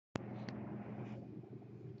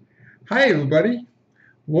Hi everybody,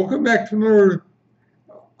 welcome back to another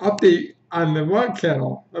update on the Vlog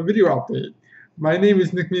channel, a video update. My name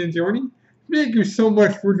is Nick Mangione. Thank you so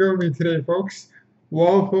much for joining me today, folks.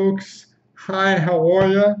 Well, folks, hi, how are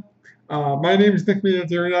ya? My name is Nick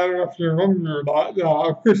Mangione. I don't know if you remember me or not.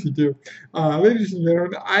 Of course you do. Ladies and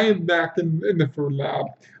gentlemen, I am back in the food lab.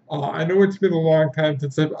 I know it's been a long time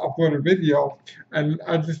since I've uploaded a video, and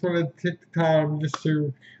I just want to take the time just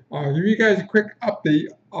to give you guys a quick update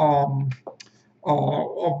of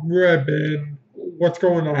where I've been, what's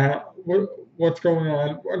going on, what's going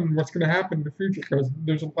on, and what's going to happen in the future. Because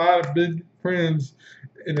there's a lot of big plans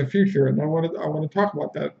in the future, and I want to talk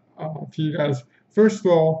about that to you guys. First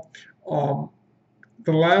of all,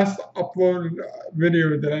 the last uploaded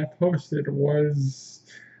video that I posted was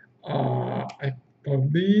I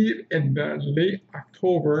believe in the late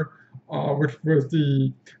October, which was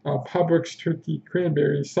the Publix turkey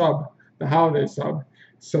cranberry sub, the holiday sub.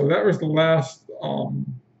 So that was the last.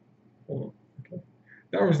 Okay.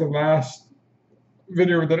 That was the last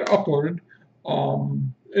video that I uploaded.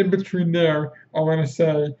 In between there, I want to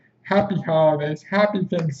say Happy Holidays, Happy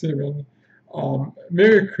Thanksgiving,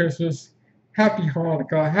 Merry Christmas, Happy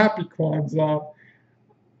Hanukkah, Happy Kwanzaa,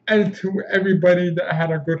 and to everybody that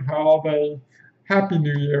had a good holiday, Happy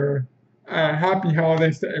New Year, Happy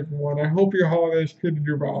Holidays to everyone. I hope your holidays treated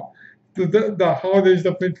you well. The holidays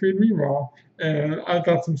definitely treated me well, and I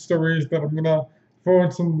got some stories that I'm gonna throw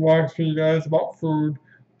in some vlogs for you guys about food.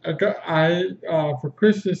 For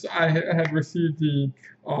Christmas I had received the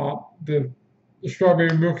strawberry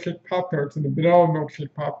milkshake Pop Tarts and the vanilla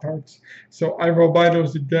milkshake Pop Tarts, so I will buy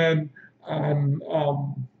those again on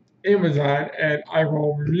Amazon, and I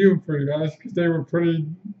will review them for you guys because they were pretty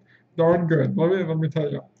darn good. Let me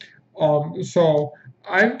tell you. So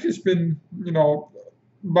I've just been,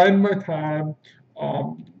 biding my time,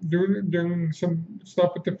 doing some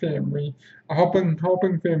stuff with the family, helping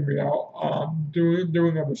family out,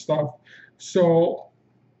 doing other stuff. So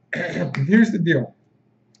here's the deal.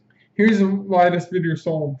 Here's why this video is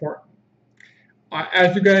so important.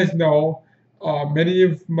 As you guys know, many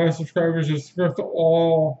of my subscribers are subscribed to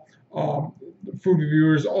all food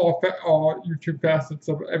reviewers, all YouTube facets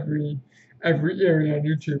of every area on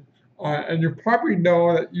YouTube. And you probably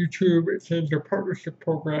know that YouTube changed their partnership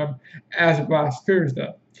program as of last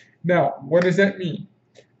Thursday. Now, what does that mean?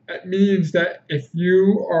 It means that if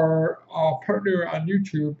you are a partner on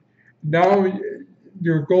YouTube, now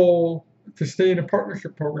your goal to stay in a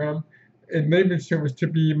partnership program in layman's terms to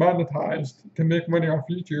be monetized, to make money off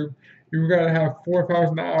YouTube, you've got to have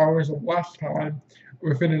 4,000 hours of watch time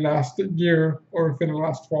within the last year or within the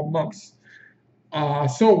last 12 months.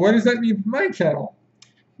 So what does that mean for my channel?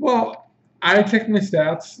 Well, I checked my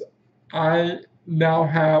stats. I now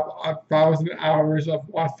have 1,000 hours of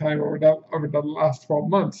watch time over the last 12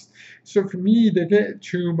 months. So for me to get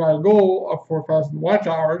to my goal of 4,000 watch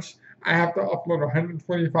hours, I have to upload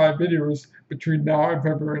 125 videos between now and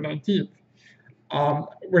February 19th.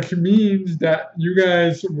 Which means that you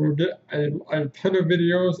guys will get a ton of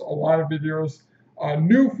videos, a lot of videos,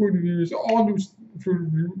 new food reviews, all new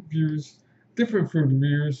food reviews, different food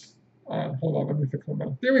reviews. Hold on, let me fix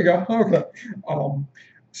them. There we go. Okay.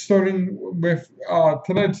 Starting with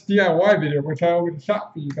tonight's DIY video, which I already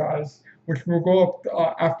shot for you guys, which will go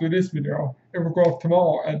up after this video. It will go up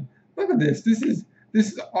tomorrow. And look at this. This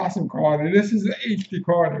is awesome quality. This is an HD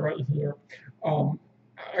quality right here. I'm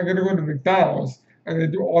gonna go to McDonald's. I'm gonna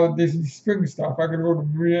do all the Disney Springs stuff. I'm gonna go to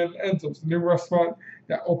Maria and Enzo's, the new restaurant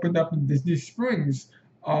that opened up in Disney Springs.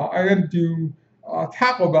 I'm gonna do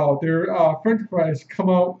Taco Bell. Their French fries come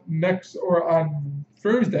out next or on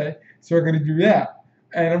Thursday, so we're gonna do that.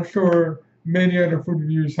 And I'm sure many other food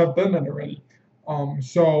reviews have done that already.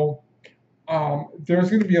 There's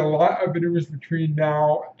going to be a lot of videos between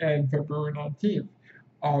now and February 19th.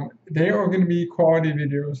 They are going to be quality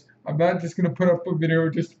videos. I'm not just going to put up a video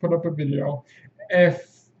just to put up a video.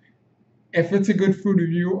 If it's a good food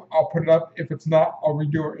review, I'll put it up. If it's not, I'll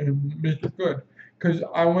redo it and make it good. Because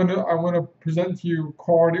I want to present to you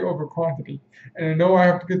quality over quantity. And I know I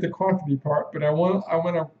have to get the quantity part, but I want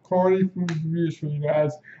a quality food reviews for you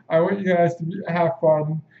guys. I want you guys to have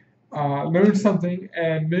fun, learn something,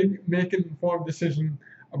 and make an informed decision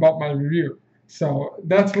about my review. So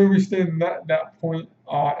that's where we stand at that point.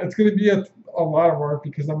 It's going to be a lot of work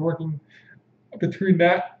because I'm working between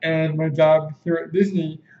that and my job here at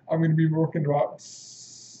Disney. I'm going to be working about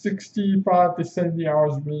 65 to 70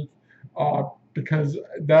 hours a week because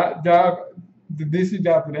that job, the Disney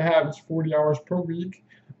job that I have, is 40 hours per week.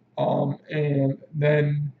 And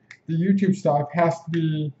then the YouTube stuff has to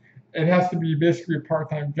be basically a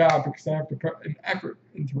part-time job because I have to put an effort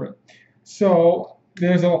into it. So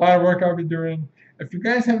there's a lot of work I'll be doing. If you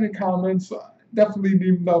guys have any comments, definitely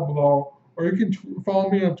leave them down below, or you can follow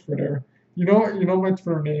me on Twitter. You know my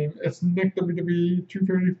Twitter name. It's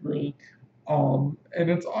NickWW233, and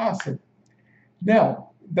it's awesome.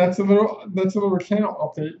 Now, that's a little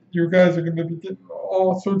channel update. You guys are going to be getting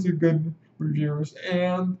all sorts of good reviews,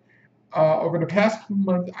 and over the past couple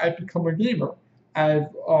months, I've become a gamer. I've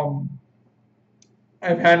um,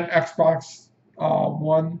 I've had an Xbox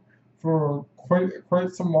One for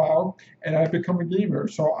quite some while, and I've become a gamer.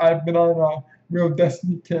 So I've been on a real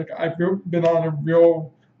Destiny kick. I've been on a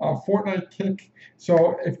real Fortnite kick.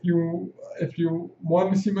 So if you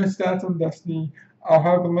want to see my stats on Destiny, I'll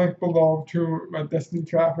have a link below to my Destiny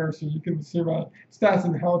tracker so you can see my stats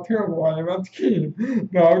and how terrible I am. I'm just kidding.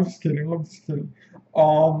 No, I'm just kidding. I'm just kidding.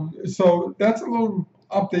 So that's a little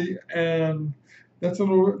update, and that's a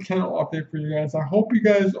little channel update for you guys. I hope you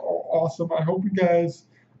guys are awesome. I hope you guys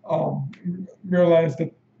um, realize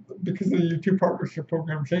that because of the YouTube partnership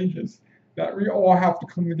program changes, that we all have to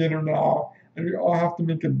come together now, and we all have to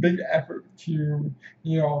make a big effort to,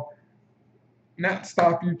 you know, not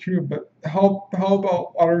stop YouTube, but help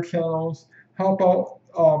out other channels, help out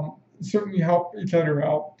certainly help each other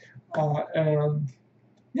out, and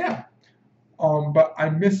yeah. But I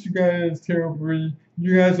miss you guys terribly.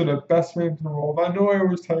 You guys are the best fans in the world. I know I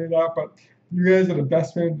always tell you that, but you guys are the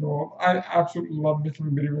best fans in the world. I absolutely love making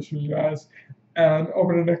videos for you guys. And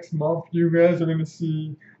over the next month, you guys are going to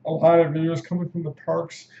see a lot of videos coming from the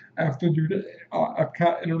parks. I have to do the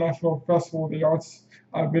Epcot International Festival of the Arts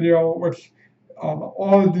video, which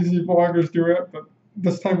all the Disney vloggers do it, but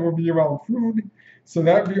this time will be around food. So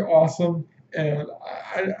that'd be awesome. And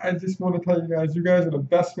I just want to tell you guys are the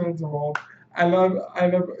best fans in the world. I love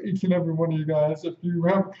each and every one of you guys. If you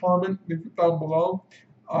have a comment, leave it down below.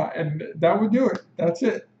 And that would do it. That's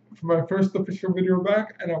it for my first official video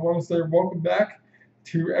back. And I want to say welcome back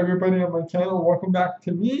to everybody on my channel. Welcome back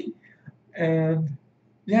to me. And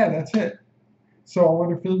yeah, that's it. So I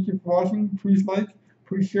want to thank you for watching. Please like,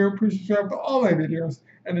 please share, please subscribe to all my videos.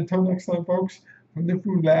 And until next time, folks, from the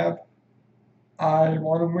Food Lab, I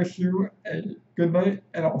want to wish you a good night,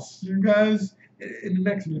 and I'll see you guys in the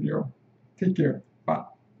next video. Take care.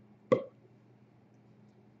 Bye.